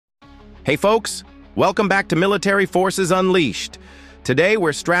Hey folks, welcome back to Military Forces Unleashed. Today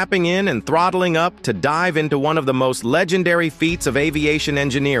we're strapping in and throttling up to dive into one of the most legendary feats of aviation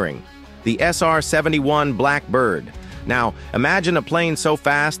engineering, the SR-71 Blackbird. Now, imagine a plane so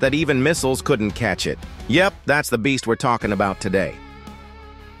fast that even missiles couldn't catch it. Yep, that's the beast we're talking about today.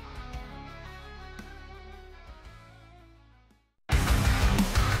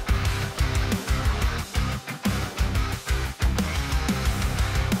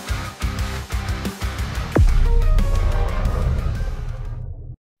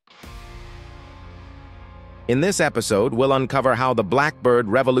 In this episode, we'll uncover how the Blackbird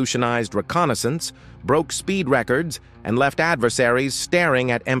revolutionized reconnaissance, broke speed records, and left adversaries staring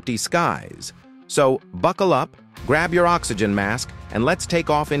at empty skies. So, buckle up, grab your oxygen mask, and let's take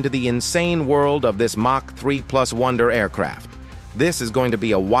off into the insane world of this Mach 3+ Wonder aircraft. This is going to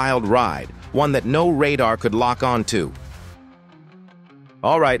be a wild ride, one that no radar could lock onto.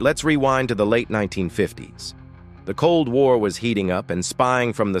 All right, let's rewind to the late 1950s. The Cold War was heating up, and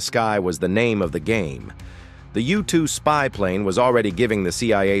spying from the sky was the name of the game. The U-2 spy plane was already giving the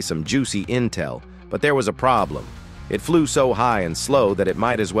CIA some juicy intel, but there was a problem. It flew so high and slow that it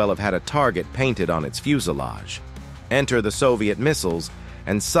might as well have had a target painted on its fuselage. Enter the Soviet missiles,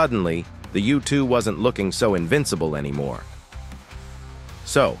 and suddenly, the U-2 wasn't looking so invincible anymore.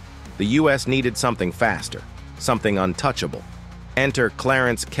 So, the U.S. needed something faster, something untouchable. Enter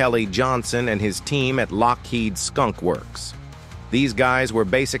Clarence Kelly Johnson and his team at Lockheed Skunk Works. These guys were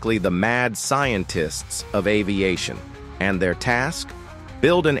basically the mad scientists of aviation, and their task?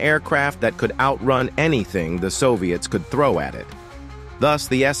 Build an aircraft that could outrun anything the Soviets could throw at it. Thus,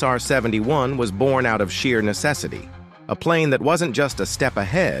 the SR-71 was born out of sheer necessity, a plane that wasn't just a step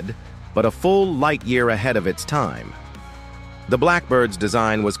ahead, but a full light year ahead of its time. The Blackbird's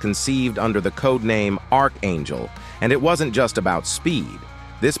design was conceived under the codename Archangel, and it wasn't just about speed.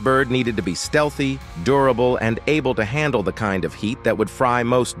 This bird needed to be stealthy, durable, and able to handle the kind of heat that would fry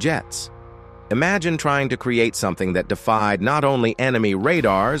most jets. Imagine trying to create something that defied not only enemy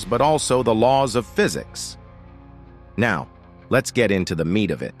radars, but also the laws of physics. Now, let's get into the meat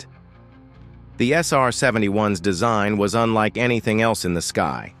of it. The SR-71's design was unlike anything else in the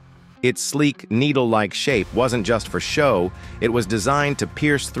sky. Its sleek, needle-like shape wasn't just for show, it was designed to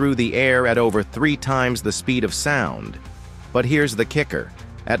pierce through the air at over 3 times the speed of sound. But here's the kicker.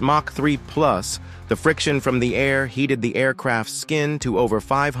 At Mach 3+, the friction from the air heated the aircraft's skin to over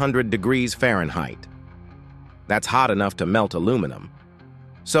 500 degrees Fahrenheit. That's hot enough to melt aluminum.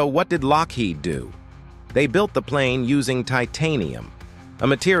 So what did Lockheed do? They built the plane using titanium, a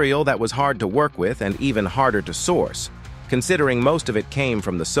material that was hard to work with and even harder to source, considering most of it came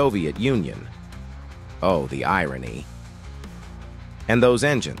from the Soviet Union. Oh, the irony. And those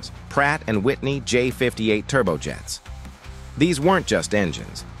engines, Pratt & Whitney J58 turbojets. These weren't just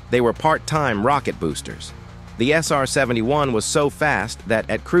engines, they were part-time rocket boosters. The SR-71 was so fast that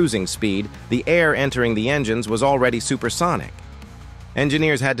at cruising speed, the air entering the engines was already supersonic.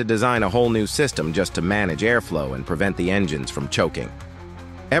 Engineers had to design a whole new system just to manage airflow and prevent the engines from choking.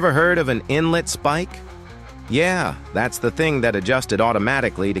 Ever heard of an inlet spike? Yeah, that's the thing that adjusted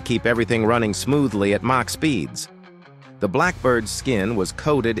automatically to keep everything running smoothly at Mach speeds. The Blackbird's skin was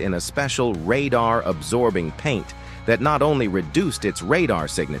coated in a special radar-absorbing paint that not only reduced its radar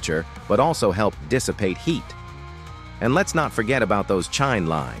signature, but also helped dissipate heat. And let's not forget about those chine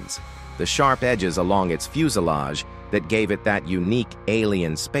lines, the sharp edges along its fuselage that gave it that unique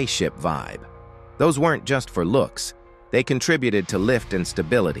alien spaceship vibe. Those weren't just for looks, they contributed to lift and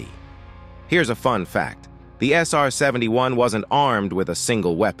stability. Here's a fun fact. The SR-71 wasn't armed with a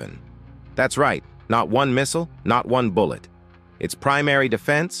single weapon. That's right, not one missile, not one bullet. Its primary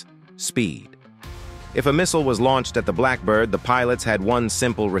defense? Speed. If a missile was launched at the Blackbird, the pilots had one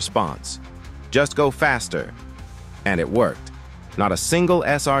simple response. Just go faster. And it worked. Not a single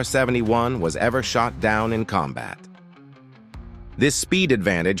SR-71 was ever shot down in combat. This speed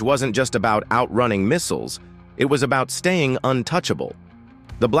advantage wasn't just about outrunning missiles, it was about staying untouchable.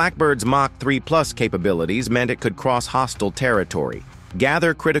 The Blackbird's Mach 3+ capabilities meant it could cross hostile territory,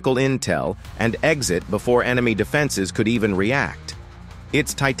 gather critical intel, and exit before enemy defenses could even react.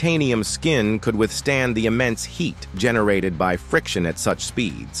 Its titanium skin could withstand the immense heat generated by friction at such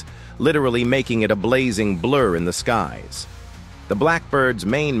speeds, literally making it a blazing blur in the skies. The Blackbird's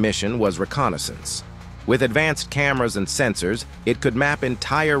main mission was reconnaissance. With advanced cameras and sensors, it could map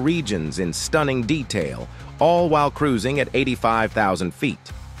entire regions in stunning detail, all while cruising at 85,000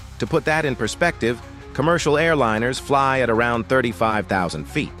 feet. To put that in perspective, commercial airliners fly at around 35,000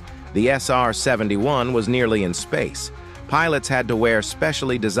 feet. The SR-71 was nearly in space, Pilots had to wear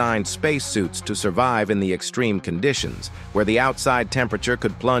specially designed spacesuits to survive in the extreme conditions, where the outside temperature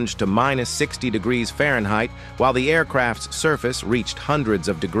could plunge to minus 60 degrees Fahrenheit while the aircraft's surface reached hundreds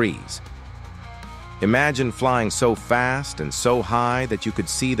of degrees. Imagine flying so fast and so high that you could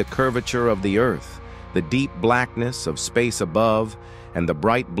see the curvature of the Earth, the deep blackness of space above, and the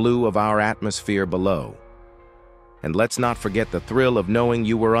bright blue of our atmosphere below. And let's not forget the thrill of knowing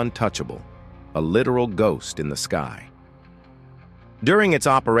you were untouchable, a literal ghost in the sky. During its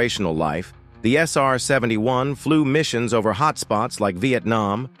operational life, the SR-71 flew missions over hotspots like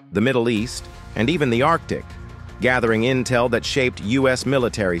Vietnam, the Middle East, and even the Arctic, gathering intel that shaped U.S.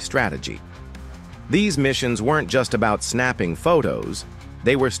 military strategy. These missions weren't just about snapping photos,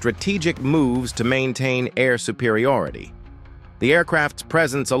 they were strategic moves to maintain air superiority. The aircraft's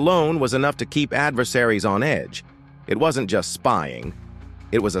presence alone was enough to keep adversaries on edge. It wasn't just spying,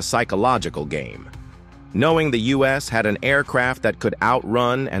 it was a psychological game. Knowing the U.S. had an aircraft that could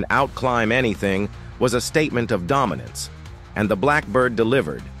outrun and outclimb anything was a statement of dominance, and the Blackbird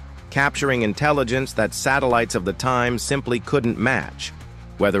delivered, capturing intelligence that satellites of the time simply couldn't match,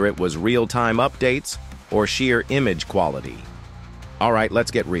 whether it was real-time updates or sheer image quality. All right, let's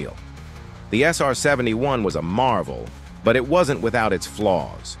get real. The SR-71 was a marvel, but it wasn't without its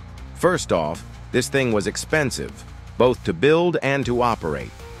flaws. First off, this thing was expensive, both to build and to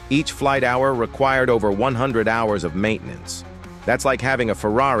operate. Each flight hour required over 100 hours of maintenance. That's like having a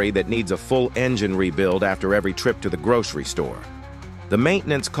Ferrari that needs a full engine rebuild after every trip to the grocery store. The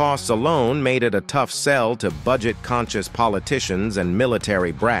maintenance costs alone made it a tough sell to budget-conscious politicians and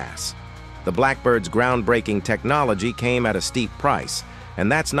military brass. The Blackbird's groundbreaking technology came at a steep price,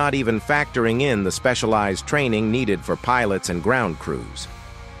 and that's not even factoring in the specialized training needed for pilots and ground crews.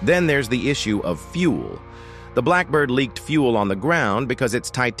 Then there's the issue of fuel. The Blackbird leaked fuel on the ground because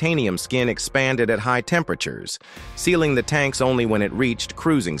its titanium skin expanded at high temperatures, sealing the tanks only when it reached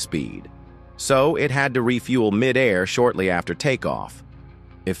cruising speed. So it had to refuel mid-air shortly after takeoff.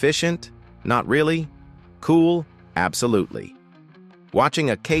 Efficient? Not really. Cool? Absolutely.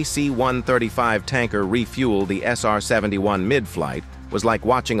 Watching a KC-135 tanker refuel the SR-71 mid-flight was like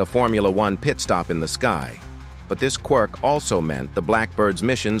watching a Formula One pit stop in the sky. But this quirk also meant the Blackbird's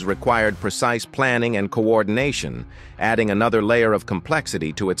missions required precise planning and coordination, adding another layer of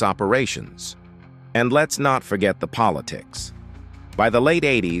complexity to its operations. And let's not forget the politics. By the late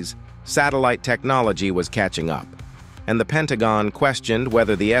 80s, satellite technology was catching up, and the Pentagon questioned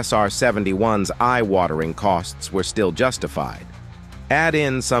whether the SR-71's eye-watering costs were still justified. Add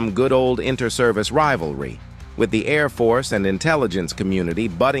in some good old inter-service rivalry, with the Air Force and intelligence community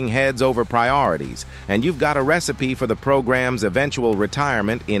butting heads over priorities, and you've got a recipe for the program's eventual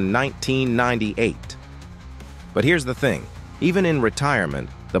retirement in 1998. But here's the thing, even in retirement,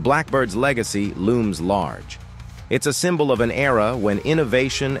 the Blackbird's legacy looms large. It's a symbol of an era when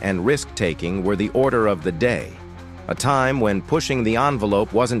innovation and risk-taking were the order of the day, a time when pushing the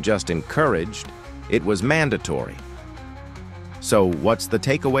envelope wasn't just encouraged, it was mandatory. So what's the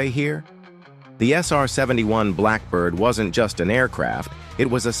takeaway here? The SR-71 Blackbird wasn't just an aircraft, it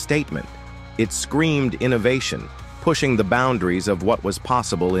was a statement. It screamed innovation, pushing the boundaries of what was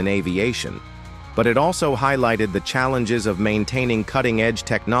possible in aviation. But it also highlighted the challenges of maintaining cutting-edge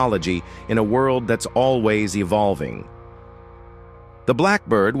technology in a world that's always evolving. The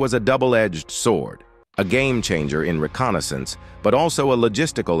Blackbird was a double-edged sword, a game-changer in reconnaissance, but also a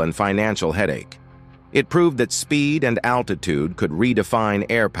logistical and financial headache. It proved that speed and altitude could redefine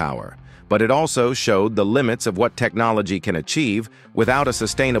air power, but it also showed the limits of what technology can achieve without a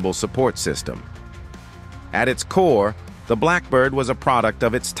sustainable support system. At its core, the Blackbird was a product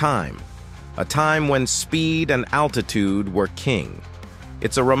of its time, a time when speed and altitude were king.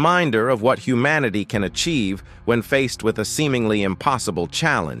 It's a reminder of what humanity can achieve when faced with a seemingly impossible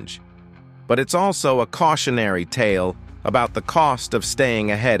challenge. But it's also a cautionary tale about the cost of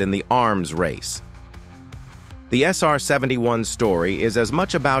staying ahead in the arms race. The SR-71 story is as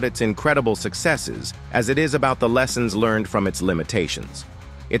much about its incredible successes as it is about the lessons learned from its limitations.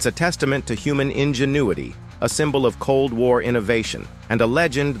 It's a testament to human ingenuity, a symbol of Cold War innovation, and a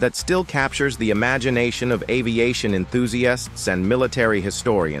legend that still captures the imagination of aviation enthusiasts and military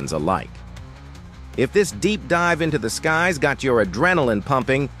historians alike. If this deep dive into the skies got your adrenaline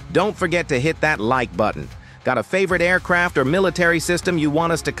pumping, don't forget to hit that like button. Got a favorite aircraft or military system you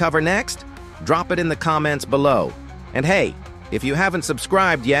want us to cover next? Drop it in the comments below. And hey, if you haven't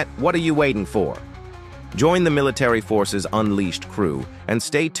subscribed yet, what are you waiting for? Join the Military Forces Unleashed crew and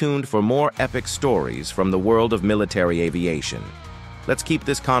stay tuned for more epic stories from the world of military aviation. Let's keep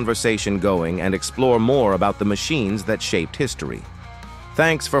this conversation going and explore more about the machines that shaped history.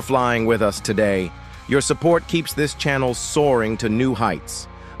 Thanks for flying with us today. Your support keeps this channel soaring to new heights.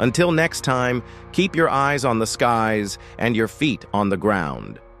 Until next time, keep your eyes on the skies and your feet on the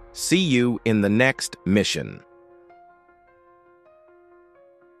ground. See you in the next mission.